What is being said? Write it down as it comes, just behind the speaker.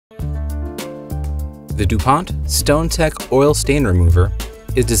The DuPont StoneTech Oil Stain Remover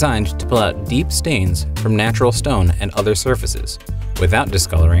is designed to pull out deep stains from natural stone and other surfaces without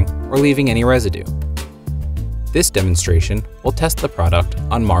discoloring or leaving any residue. This demonstration will test the product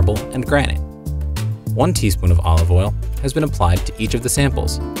on marble and granite. 1 teaspoon of olive oil has been applied to each of the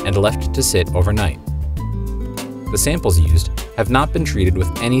samples and left to sit overnight. The samples used have not been treated with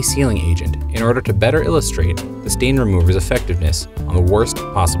any sealing agent in order to better illustrate the stain remover's effectiveness on the worst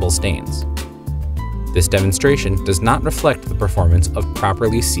possible stains. This demonstration does not reflect the performance of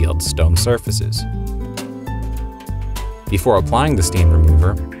properly sealed stone surfaces. Before applying the stain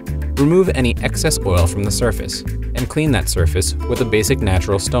remover, remove any excess oil from the surface and clean that surface with a basic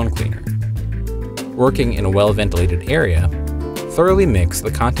natural stone cleaner. Working in a well-ventilated area, thoroughly mix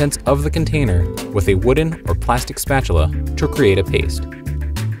the contents of the container with a wooden or plastic spatula to create a paste.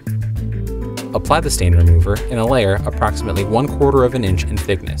 Apply the stain remover in a layer approximately 1/4 of an inch in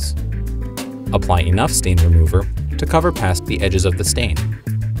thickness. Apply enough stain remover to cover past the edges of the stain.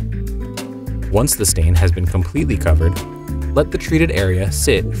 Once the stain has been completely covered, let the treated area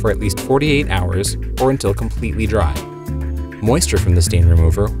sit for at least 48 hours or until completely dry. Moisture from the stain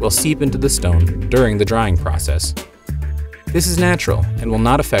remover will seep into the stone during the drying process. This is natural and will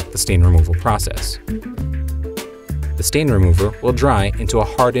not affect the stain removal process. The stain remover will dry into a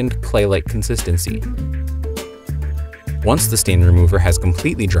hardened clay-like consistency. Once the stain remover has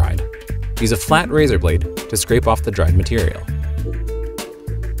completely dried, use a flat razor blade to scrape off the dried material.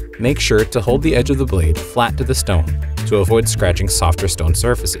 Make sure to hold the edge of the blade flat to the stone to avoid scratching softer stone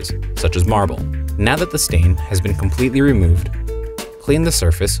surfaces, such as marble. Now that the stain has been completely removed, clean the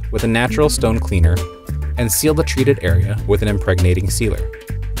surface with a natural stone cleaner and seal the treated area with an impregnating sealer.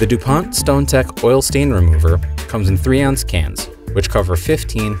 The DuPont StoneTech Oil Stain Remover comes in 3-ounce cans, which cover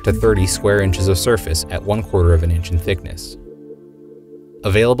 15 to 30 square inches of surface at 1/4 of an inch in thickness.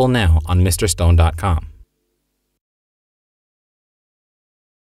 Available now on MrStone.com.